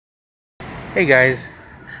Hey guys,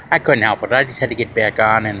 I couldn't help it. I just had to get back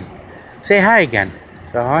on and say hi again.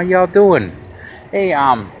 So how y'all doing? Hey,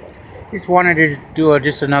 just wanted to do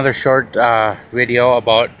just another short video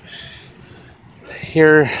about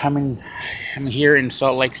here. I'm here in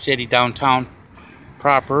Salt Lake City downtown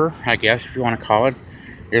proper, I guess if you want to call it.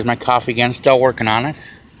 There's my coffee again. Still working on it.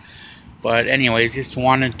 But anyways, just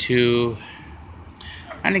wanted to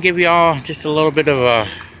kind of give you all just a little bit of a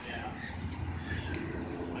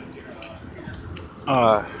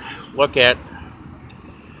look at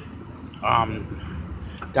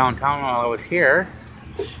downtown while I was here.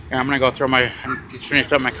 And I'm gonna go throw I just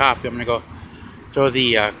finished up my coffee. I'm gonna go throw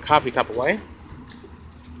the coffee cup away.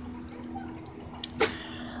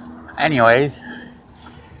 Anyways,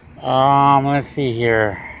 let's see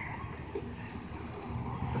here.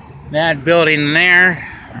 That building there,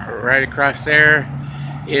 right across there,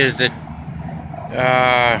 is the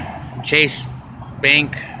Chase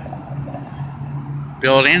Bank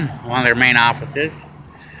building, one of their main offices.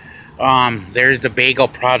 There's the Bagel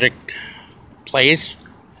Project place.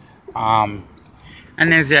 And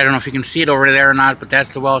there's, I don't know if you can see it over there or not, but that's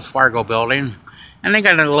the Wells Fargo building. And they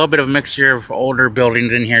got a little bit of a mixture of older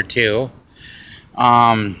buildings in here too.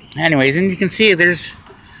 Anyways, and you can see there's,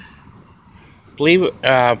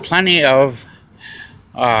 plenty of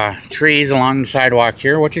trees along the sidewalk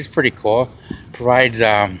here, which is pretty cool. Provides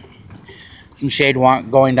some shade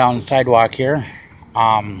going down the sidewalk here.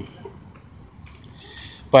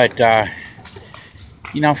 But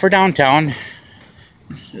you know, for downtown,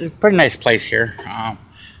 it's a pretty nice place here.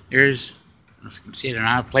 There's, I don't know if you can see it or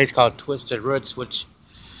not, a place called Twisted Roots, which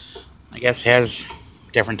I guess has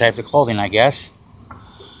different types of clothing, I guess.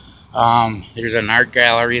 There's an art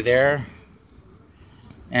gallery there.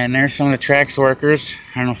 And there's some of the Trax workers.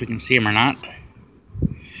 I don't know if we can see them or not.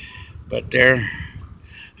 But they're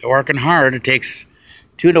working hard. It takes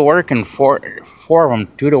two to work and four of them.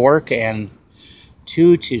 Two to work and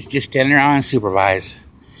two to just stand around and supervise.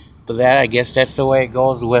 But that, I guess that's the way it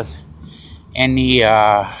goes with any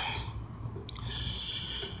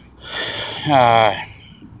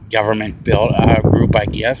government group, I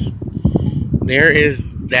guess. There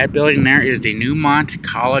is, that building there is the Newmont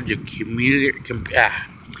College of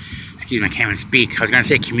excuse me, I can't even speak. I was going to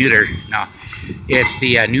say commuter. No, it's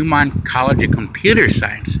the Newmont College of Computer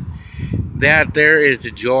Science. That there is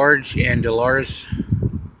the George and Dolores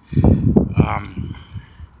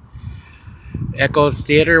Eccles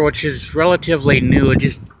Theater, which is relatively new. It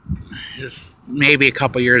just maybe a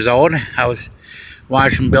couple years old. I was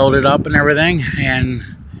watching them build it up and everything and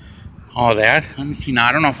all that. Let me see now.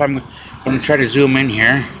 I don't know if I'm going to try to zoom in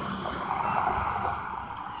here.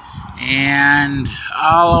 And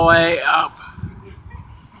all the way up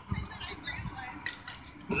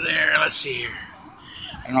there. Let's see here.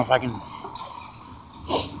 I don't know if I can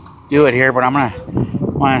do it here, but I'm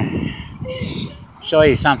want to show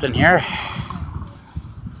you something here.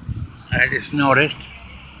 I just noticed.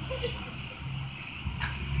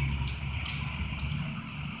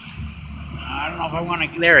 I don't know if I want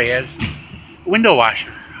to. There he is. Window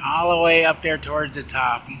washer. All the way up there towards the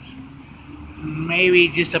top. He's maybe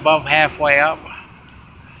just above halfway up.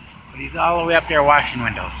 But he's all the way up there washing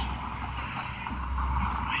windows.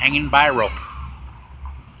 Hanging by a rope.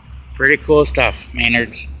 Pretty cool stuff,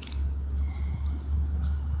 Maynards.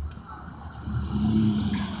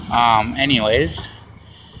 Anyways.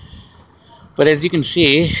 But as you can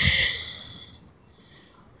see,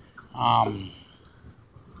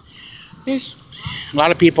 there's a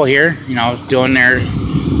lot of people here, you know, doing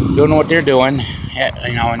what they're doing,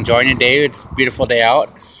 you know, enjoying the day. It's a beautiful day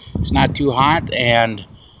out. It's not too hot, and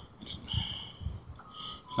it's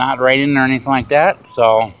not raining or anything like that.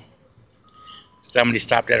 So somebody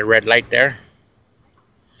stopped at a red light there.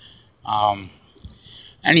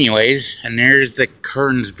 Anyways, and there's the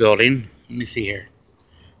Kearns building. Let me see here.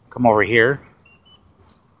 Come over here.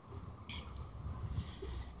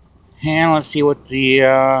 And let's see what the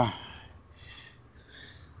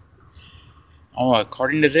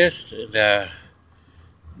according to this, the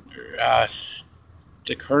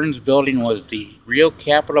Kearns building was the real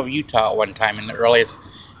capital of Utah at one time in the early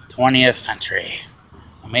 20th century.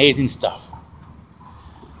 Amazing stuff.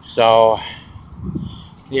 So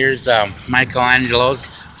here's Michelangelo's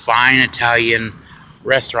fine Italian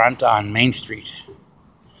restaurant on Main Street.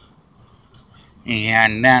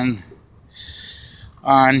 And then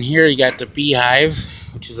on here you got the Beehive,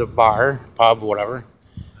 which is a bar, pub, whatever.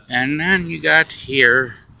 And then you got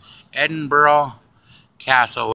here Edinburgh Castle.